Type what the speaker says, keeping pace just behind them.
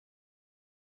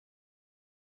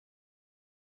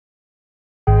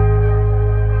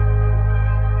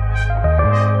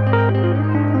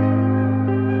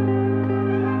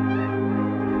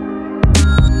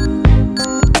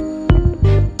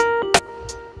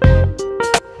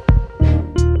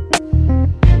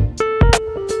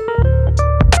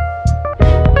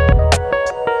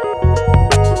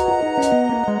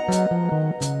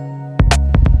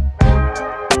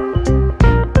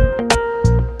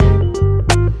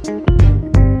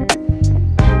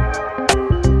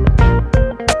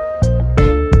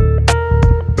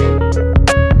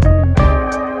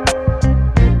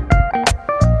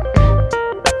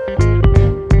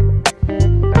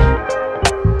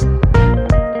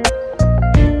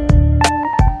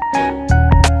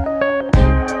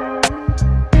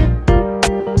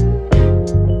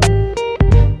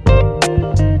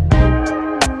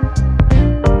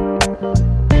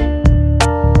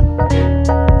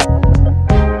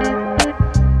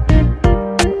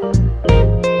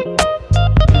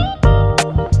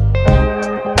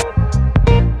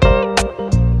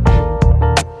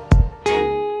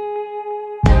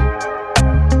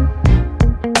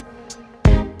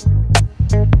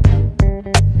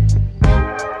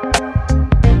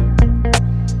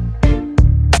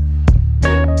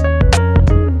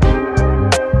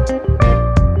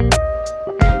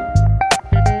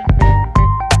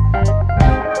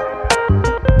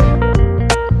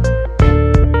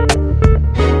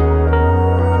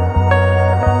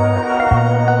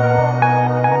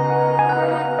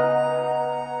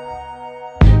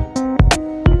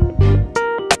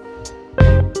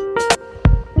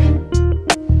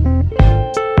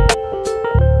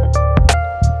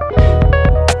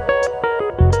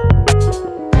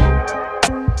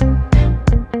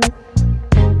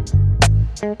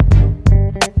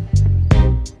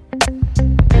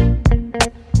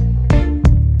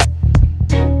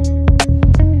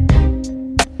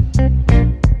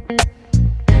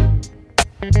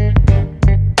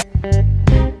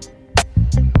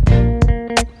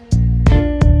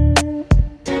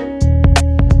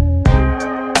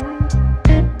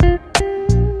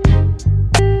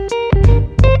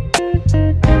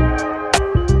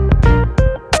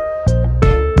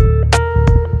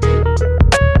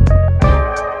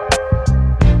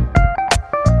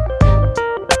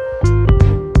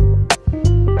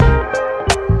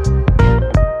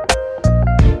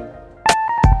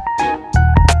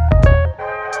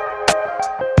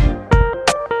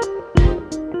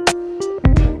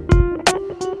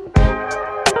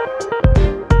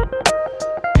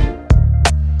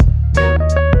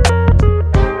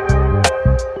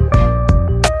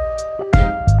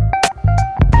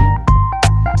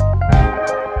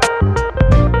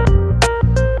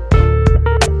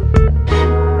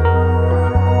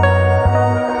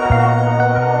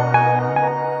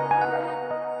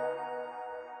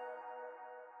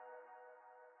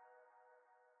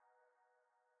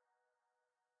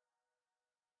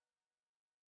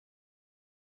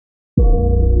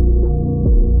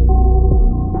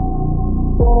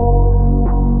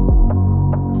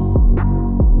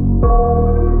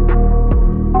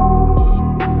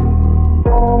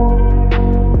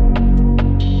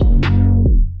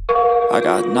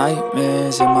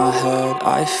nightmares in my head,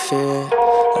 I fear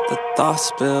that the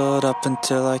thoughts build up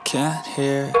until I can't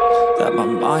hear, that my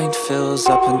mind fills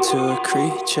up into a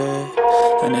creature,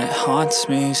 and it haunts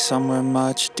me somewhere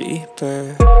much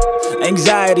deeper.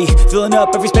 Anxiety, filling up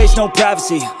every space, no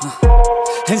privacy.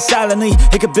 And silently,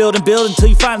 it could build and build until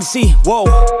you finally see, whoa,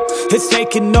 it's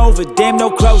taking over, damn no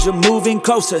closure, moving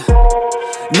closer.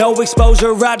 No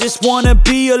exposure, I just wanna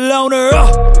be a loner.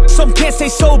 Some can't stay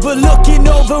sober, looking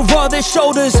over all their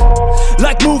shoulders,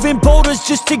 like moving boulders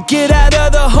just to get out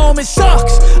of the home. It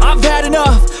sucks, I've had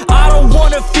enough, I don't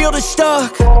wanna feel the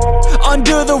stuck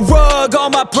under the rug, all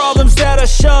my problems that I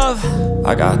shove.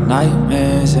 I got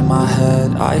nightmares in my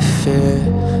head, I fear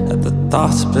that the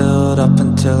thoughts build up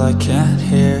until I can't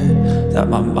hear, that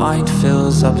my mind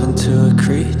fills up into a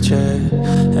creature,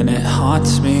 and it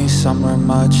haunts me somewhere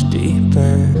much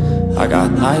deeper. I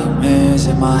got nightmares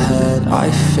in my head, I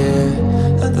fear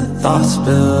that the thoughts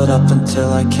build up until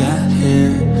I can't hear,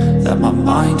 that my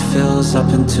mind fills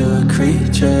up into a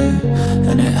creature,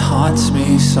 and it haunts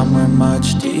me somewhere much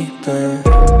deeper.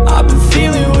 I've been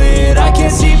feeling weird, I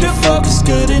can't seem to focus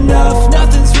good enough,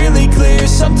 nothing's really clear,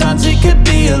 sometimes it could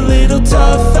be a little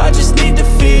tough. I just need to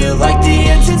feel like the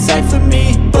end's in sight for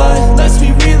me, but let's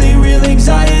be really real,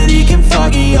 anxiety can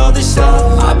foggy all this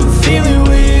stuff. I've been feeling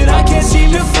weird, I can't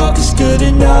seem to focus good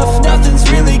enough, nothing's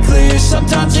really clear,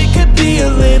 sometimes it could be a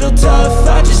little tough.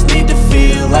 I just need to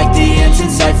feel like the end's in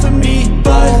sight for me,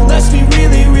 but let's be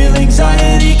really real,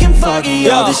 anxiety can foggy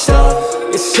all this stuff.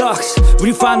 It sucks when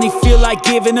you finally feel like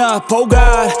giving up. Oh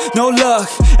God, no luck,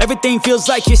 everything feels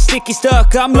like you're sticky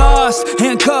stuck. I'm lost,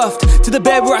 handcuffed to the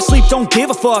bed where I sleep, don't give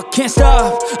a fuck. Can't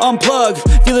stop, unplug,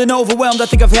 feeling overwhelmed, I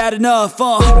think I've had enough.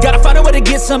 Gotta find a way to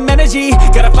get some energy,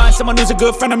 gotta find someone who's a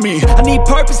good friend of me. I need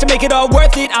purpose to make it all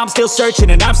worth it, I'm still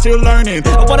searching and I'm still learning.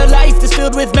 I want a life that's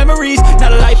filled with memories,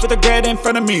 not a life with regret in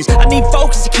front of me. I need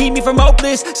focus to keep me from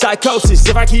hopeless psychosis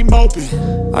if I keep moping.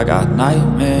 I got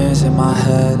nightmares in my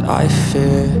head, I fear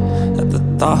that the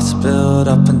thoughts build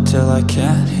up until I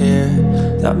can't hear,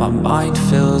 that my mind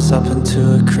fills up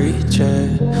into a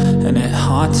creature, and it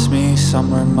haunts me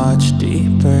somewhere much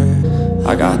deeper.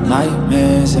 I got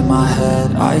nightmares in my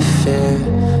head, I fear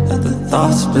that the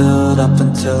thoughts build up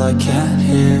until I can't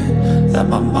hear, that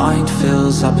my mind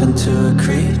fills up into a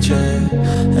creature,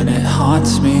 and it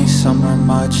haunts me somewhere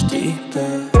much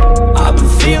deeper. I've been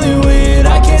feeling weird,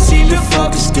 I can't seem to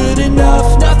focus good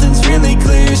enough, nothing's really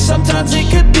clear, sometimes it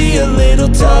could be a little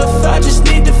tough. I just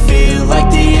need to feel like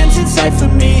the end's in sight for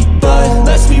me, but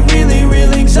let's be really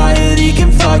real, anxiety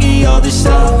can fall